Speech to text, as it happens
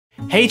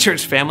Hey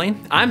church family,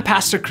 I'm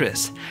Pastor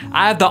Chris.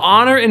 I have the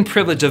honor and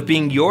privilege of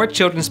being your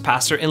children's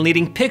pastor and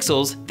leading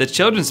Pixels, the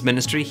children's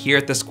ministry here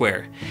at the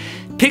Square.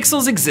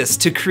 Pixels exists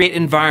to create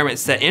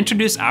environments that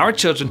introduce our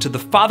children to the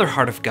Father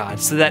heart of God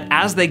so that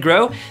as they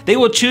grow, they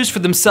will choose for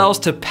themselves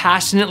to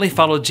passionately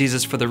follow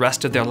Jesus for the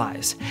rest of their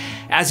lives.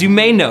 As you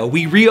may know,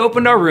 we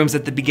reopened our rooms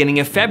at the beginning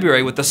of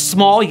February with a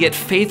small yet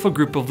faithful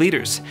group of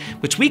leaders,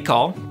 which we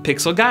call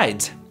Pixel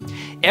Guides.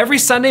 Every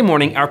Sunday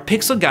morning, our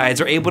Pixel Guides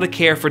are able to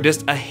care for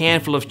just a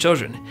handful of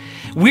children.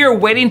 We are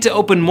waiting to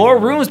open more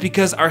rooms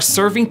because our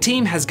serving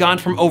team has gone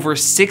from over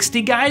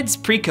 60 guides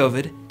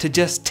pre-COVID to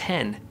just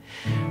 10.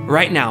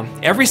 Right now,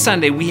 every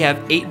Sunday we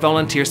have 8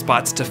 volunteer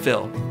spots to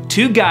fill.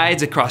 2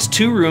 guides across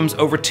 2 rooms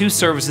over 2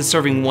 services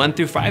serving 1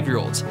 through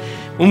 5-year-olds.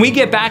 When we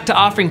get back to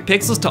offering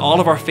Pixels to all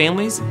of our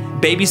families,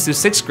 babies through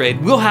 6th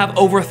grade, we'll have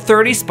over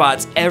 30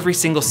 spots every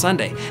single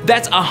Sunday.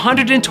 That's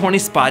 120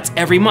 spots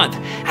every month.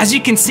 As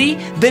you can see,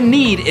 the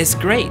need is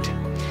great.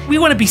 We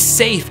want to be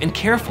safe and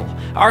careful.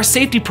 Our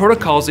safety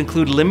protocols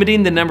include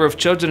limiting the number of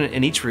children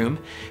in each room,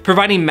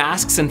 providing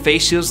masks and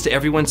face shields to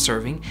everyone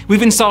serving.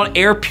 We've installed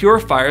air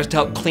purifiers to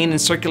help clean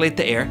and circulate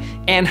the air,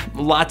 and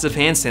lots of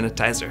hand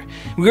sanitizer.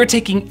 We are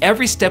taking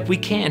every step we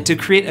can to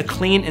create a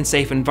clean and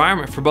safe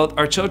environment for both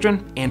our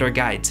children and our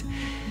guides.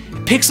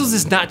 Pixels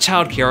is not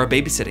childcare or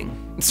babysitting.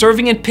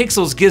 Serving in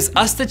Pixels gives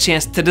us the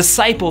chance to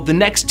disciple the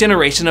next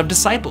generation of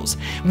disciples.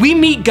 We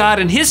meet God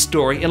in His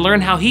story and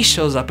learn how He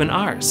shows up in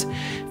ours.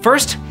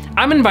 First,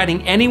 I'm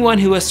inviting anyone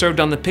who has served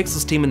on the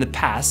Pixels team in the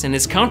past and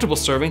is comfortable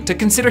serving to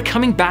consider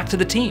coming back to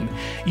the team.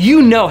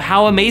 You know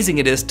how amazing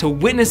it is to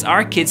witness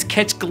our kids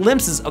catch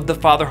glimpses of the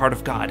Father heart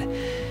of God.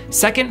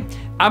 Second,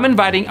 I'm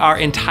inviting our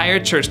entire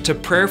church to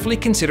prayerfully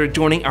consider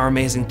joining our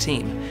amazing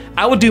team.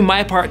 I will do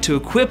my part to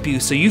equip you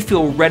so you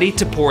feel ready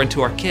to pour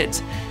into our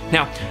kids.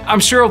 Now, I'm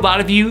sure a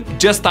lot of you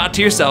just thought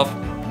to yourself,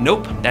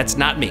 nope, that's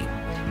not me.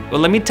 Well,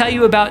 let me tell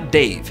you about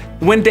Dave.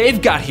 When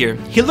Dave got here,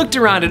 he looked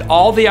around at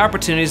all the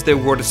opportunities there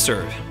were to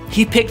serve.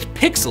 He picked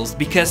Pixels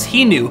because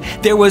he knew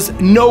there was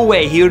no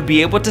way he would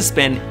be able to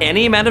spend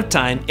any amount of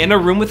time in a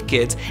room with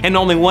kids and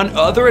only one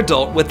other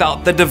adult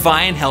without the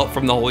divine help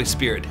from the Holy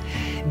Spirit.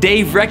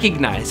 Dave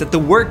recognized that the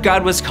work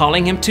God was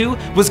calling him to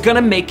was going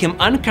to make him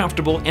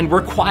uncomfortable and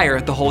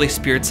require the Holy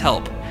Spirit's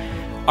help.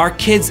 Our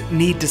kids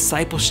need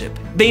discipleship.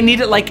 They need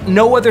it like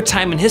no other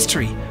time in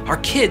history. Our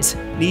kids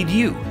need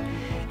you.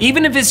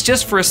 Even if it's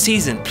just for a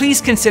season,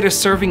 please consider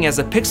serving as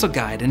a Pixel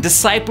Guide and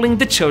discipling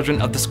the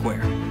children of the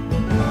Square.